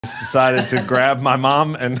decided to grab my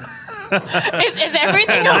mom and is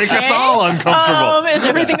everything okay? make us all uncomfortable. Is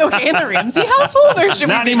everything okay in the Ramsey household, or should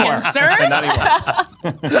we be concerned? Not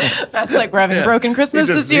anymore. That's like we're having broken Christmas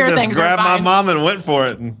this year. He just Things grabbed are fine. my mom and went for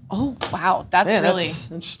it. And Oh wow, that's really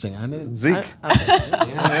interesting. I didn't. Zeke.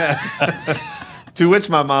 To which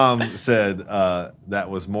my mom said that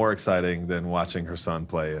was more exciting than watching her son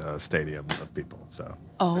play a stadium of people. So.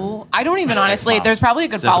 Oh, I don't even honestly. There's probably a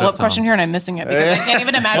good follow-up question here, and I'm missing it because I can't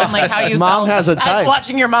even imagine like how you Mom felt has a as type.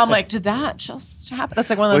 watching your mom. Like, did that just happen?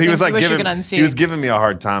 That's like one of those things you wish you could unsee. He was giving me a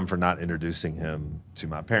hard time for not introducing him to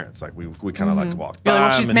my parents. Like we kind of like to walk by. You're like,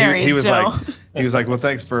 well, she's him, and married, he was so. like, well,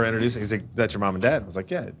 thanks for introducing. He's like, that's your mom and dad. I was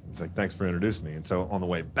like, yeah. He's like, thanks for introducing me. And so on the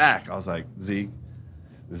way back, I was like, Zeke,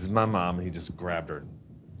 this is my mom. And he just grabbed her.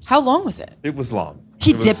 How long was it? It was long.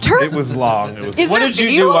 He dipped her? It was long. It was. Is What there did you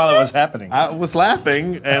video do of while it was this? happening? I was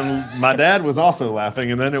laughing, and my dad was also laughing,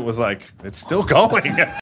 and then it was like, it's still going.